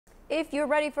If you're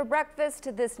ready for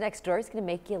breakfast, this next story is going to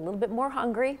make you a little bit more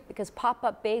hungry because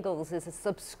Pop-Up Bagels is a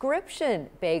subscription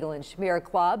bagel and schmear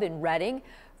club in Reading.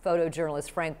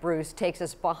 Photojournalist Frank Bruce takes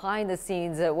us behind the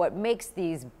scenes at what makes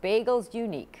these bagels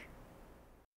unique.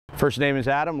 First name is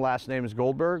Adam, last name is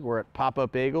Goldberg. We're at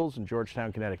Pop-Up Bagels in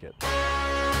Georgetown, Connecticut.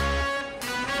 I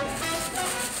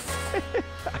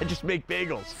just make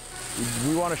bagels.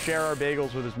 We want to share our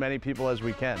bagels with as many people as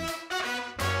we can.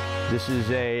 This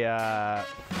is a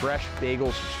fresh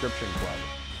bagel subscription club.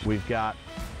 We've got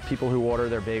people who order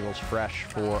their bagels fresh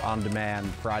for on-demand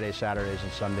Fridays, Saturdays,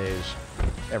 and Sundays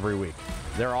every week.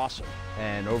 They're awesome.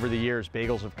 And over the years,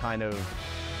 bagels have kind of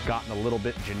gotten a little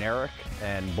bit generic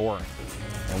and boring.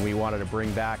 And we wanted to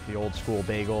bring back the old school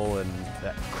bagel and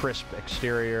that crisp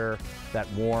exterior,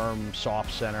 that warm,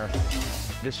 soft center.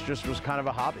 This just was kind of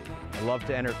a hobby. I love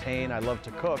to entertain, I love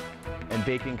to cook, and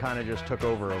baking kind of just took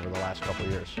over the last couple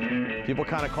of years. People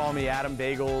kind of call me Adam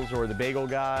Bagels or the Bagel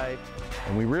Guy,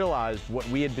 and we realized what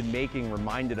we had been making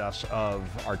reminded us of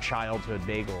our childhood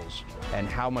bagels and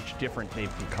how much different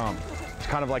they've become. It's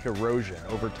kind of like erosion.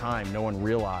 Over time, no one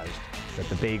realized that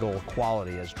the bagel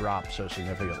quality has dropped so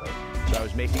significantly. So I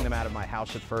was making them out of my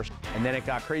house at first, and then it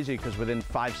got crazy because within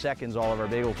 5 seconds, all of our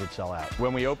bagels would sell out.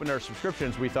 When we opened our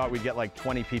subscriptions, we thought we'd get like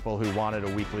 20 people who wanted a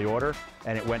weekly order,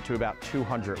 and it went to about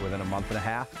 200 within a month and a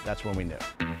half. That's when we knew. It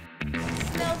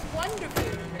smells wonderful.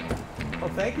 Oh,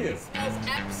 thank you. It smells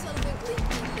absolutely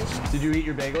delicious. Did you eat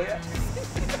your bagel yet?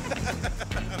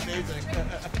 Amazing.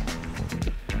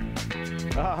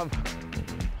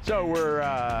 So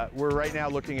we're right now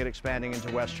looking at expanding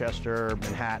into Westchester,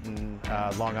 Manhattan,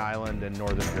 Long Island, and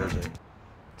Northern Jersey.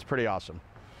 It's pretty awesome.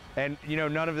 And you know,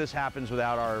 none of this happens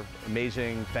without our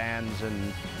amazing fans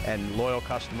and loyal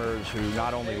customers who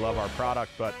not only love our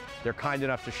product, but they're kind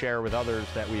enough to share with others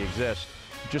that we exist.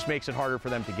 It just makes it harder for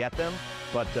them to get them,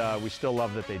 but we still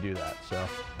love that they do that. So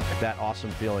that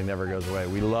awesome feeling never goes away.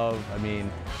 We love, I mean,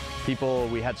 people,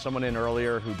 we had someone in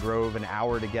earlier who drove an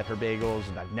hour to get her bagels,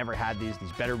 and I've never had these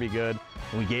better be good.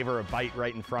 And we gave her a bite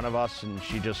right in front of us, and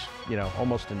she just, you know,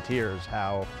 almost in tears,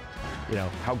 how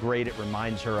great it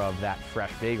reminds her of that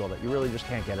fresh bagel that you really just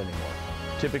can't get anymore.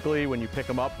 Typically, when you pick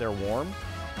them up, they're warm,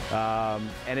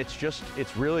 and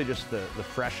it's really just the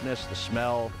freshness, the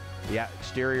smell, the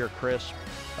exterior crisp.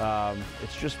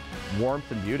 It's just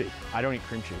warmth and beauty. I don't eat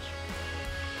cream cheese.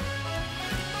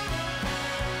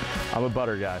 I'm a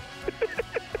butter guy.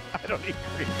 I don't eat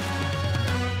cream.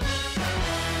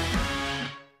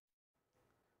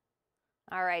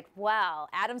 All right, well,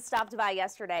 Adam stopped by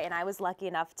yesterday and I was lucky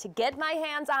enough to get my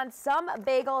hands on some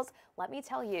bagels. Let me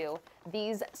tell you,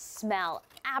 these smell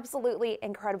absolutely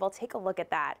incredible. Take a look at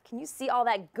that. Can you see all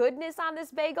that goodness on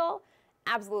this bagel?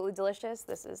 Absolutely delicious.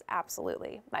 This is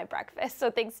absolutely my breakfast. So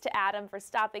thanks to Adam for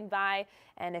stopping by.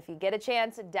 And if you get a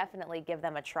chance, definitely give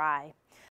them a try.